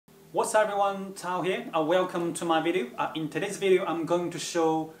What's up everyone, Tao here. Welcome to my video. In today's video I'm going to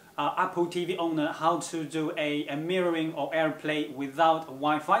show Apple TV owner how to do a mirroring or AirPlay without a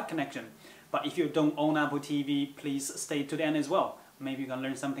Wi-Fi connection. But if you don't own Apple TV, please stay to the end as well. Maybe you can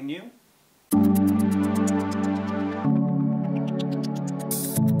learn something new.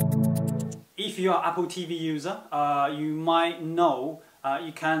 If you are Apple TV user, you might know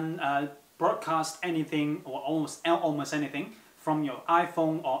you can broadcast anything or almost anything from your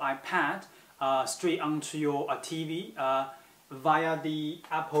iPhone or iPad straight onto your TV via the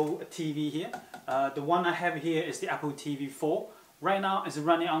Apple TV here. The one I have here is the Apple TV 4. Right now it's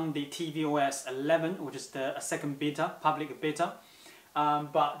running on the TvOS 11, which is the second beta, public beta.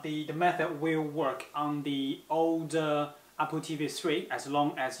 But the method will work on the older Apple TV 3 as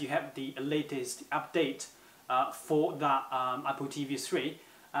long as you have the latest update for that Apple TV 3,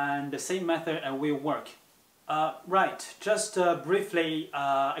 and the same method will work. Right, just briefly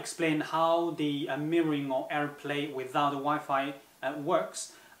explain how the mirroring or AirPlay without the Wi-Fi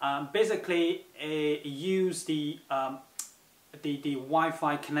works. Basically, use the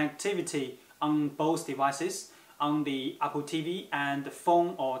Wi-Fi connectivity on both devices, on the Apple TV and the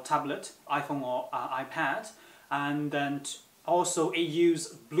phone or tablet, iPhone or iPad, and then also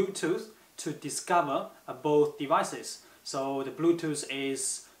use Bluetooth to discover both devices. So the Bluetooth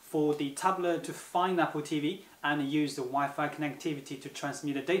is for the tablet to find Apple TV and use the Wi-Fi connectivity to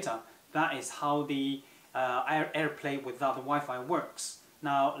transmit the data. That is how the AirPlay without the Wi-Fi works.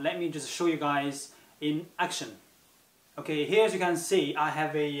 Now let me just show you guys in action. Okay, here as you can see, I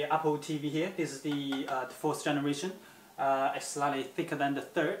have a Apple TV here. This is the fourth generation. It's slightly thicker than the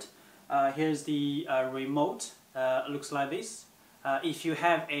third. Here's the remote. Looks like this. If you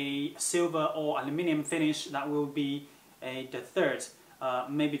have a silver or aluminum finish, that will be the third.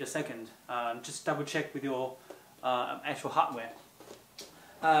 Maybe the second. Just double check with your actual hardware.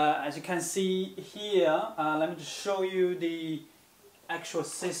 As you can see here, let me just show you the actual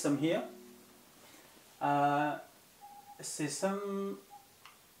system here. System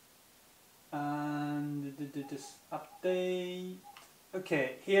and this update.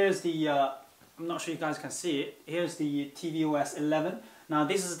 Okay, here's the. I'm not sure you guys can see it. Here's the tvOS 11. Now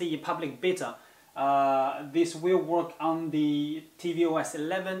this is the public beta. This will work on the tvOS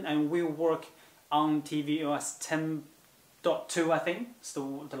 11 and will work on tvOS 10.2, I think. It's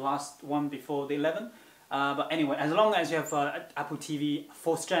the last one before the 11. But anyway, as long as you have Apple TV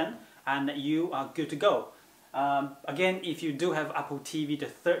 4th gen, and you are good to go. Again, if you do have Apple TV the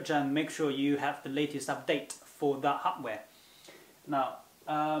 3rd gen, make sure you have the latest update for that hardware. Now,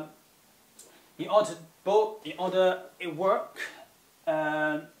 in order it work,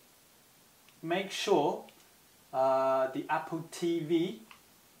 make sure the Apple TV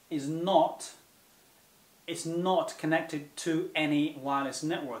is not connected to any wireless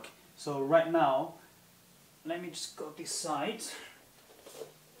network. So right now, let me just go this side.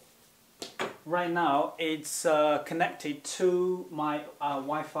 Right now it's connected to my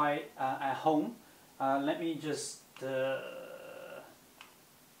Wi-Fi at home. Let me just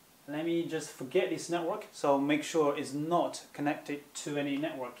forget this network. So make sure it's not connected to any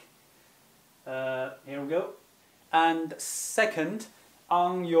network. Here we go. And second,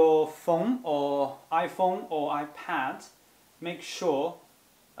 on your phone or iPhone or iPad, make sure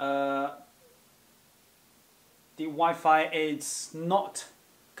the Wi-Fi is not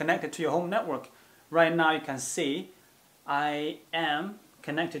connected to your home network. Right now you can see I am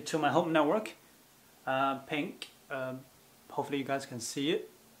connected to my home network. Pink. Hopefully you guys can see it.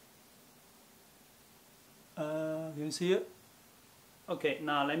 Can you see it? Okay,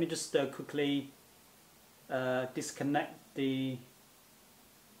 now let me just quickly disconnect the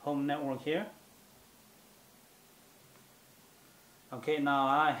home network here. Okay, now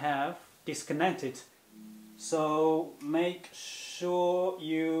I have disconnected. So make sure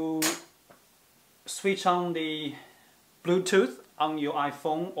you switch on the Bluetooth on your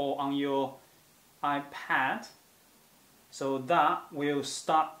iPhone or on your iPad. So that will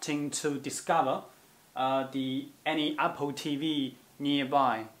starting to discover any Apple TV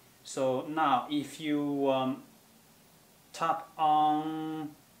nearby. So now if you tap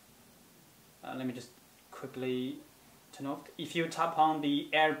on, let me just quickly turn off. If you tap on the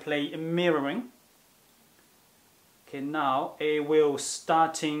AirPlay Mirroring, okay, now it will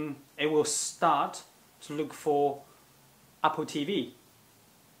start to look for Apple TV.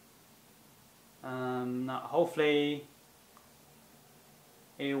 Now hopefully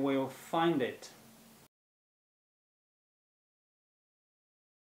it will find it.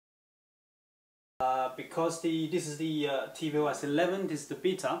 Because this is the tvOS 11, this is the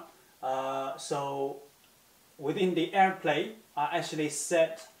beta, so within the AirPlay I actually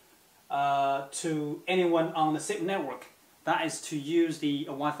set to anyone on the same network. That is to use the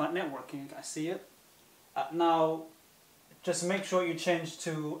Wi-Fi network. Can you guys see it? Now, just make sure you change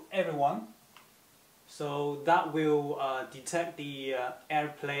to everyone. So that will detect the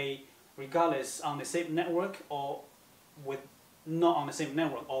AirPlay regardless on the same network or not on the same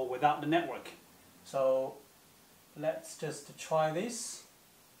network or without the network. So let's just try this.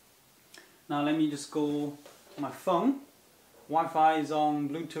 Now let me just go to my phone. Wi-Fi is on,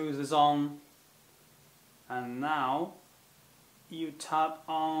 Bluetooth is on, and now you tap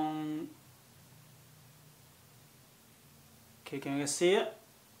on. Okay, can you see it?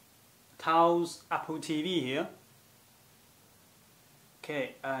 TvOS Apple TV here.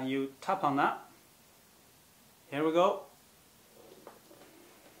 Okay, you tap on that. Here we go.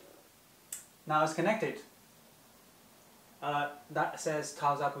 Now it's connected. That says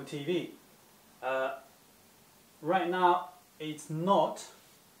TvOS Apple TV. Right now it's not.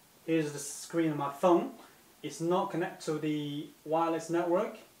 Here's the screen of my phone. It's not connected to the wireless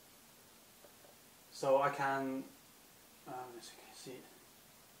network. So I can, as you can see,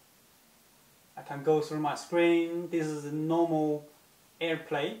 I can go through my screen. This is a normal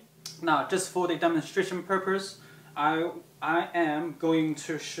AirPlay. Now, just for the demonstration purpose, I am going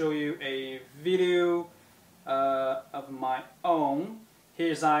to show you a video of my own.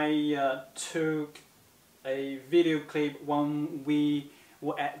 Here's I took a video clip when we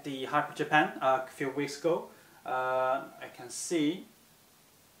were at the Hyper Japan a few weeks ago. I can see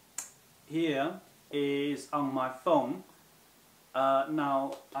here is on my phone.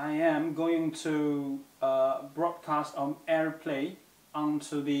 Now I am going to broadcast on AirPlay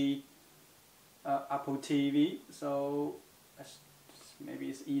onto the Apple TV, so maybe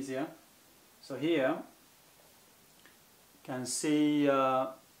it's easier. So here you can see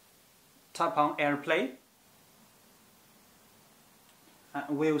tap on AirPlay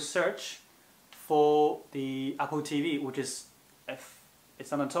and we'll search for the Apple TV, which is, if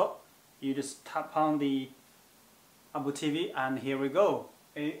it's on the top, you just tap on the Apple TV and here we go.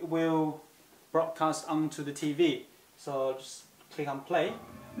 It will broadcast onto the TV. So just click on play.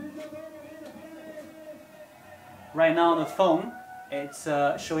 Right now on the phone, it's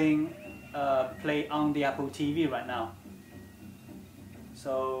showing play on the Apple TV right now.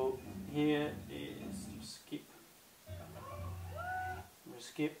 So here is skip. We'll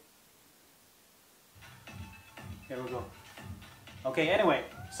skip. Here we go. Okay. Anyway,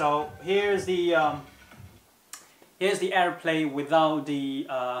 so here's the AirPlay without the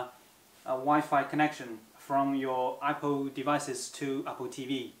Wi-Fi connection from your Apple devices to Apple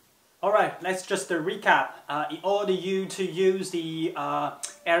TV. Alright, let's just recap. In order you to use the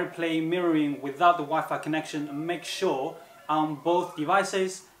AirPlay mirroring without the Wi-Fi connection, make sure on both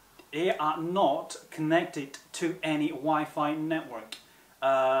devices they are not connected to any Wi-Fi network.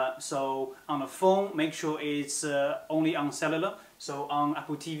 So on the phone, make sure it's only on cellular. So on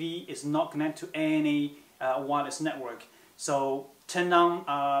Apple TV, it's not connected to any wireless network. So turn on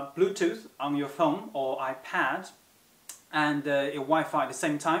Bluetooth on your phone or iPad and your Wi-Fi at the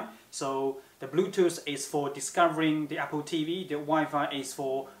same time. So the Bluetooth is for discovering the Apple TV, the Wi-Fi is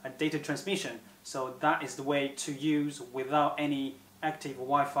for data transmission. So that is the way to use without any active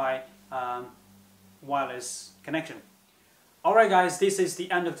Wi-Fi wireless connection. Alright guys, this is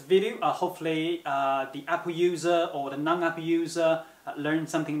the end of the video. Hopefully the Apple user or the non-Apple user learned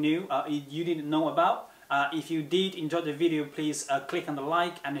something new you didn't know about. If you did enjoy the video, please click on the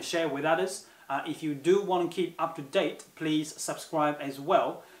like and share with others. If you do want to keep up to date, please subscribe as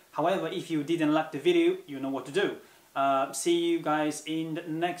well. However, if you didn't like the video, you know what to do. See you guys in the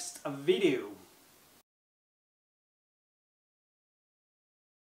next video.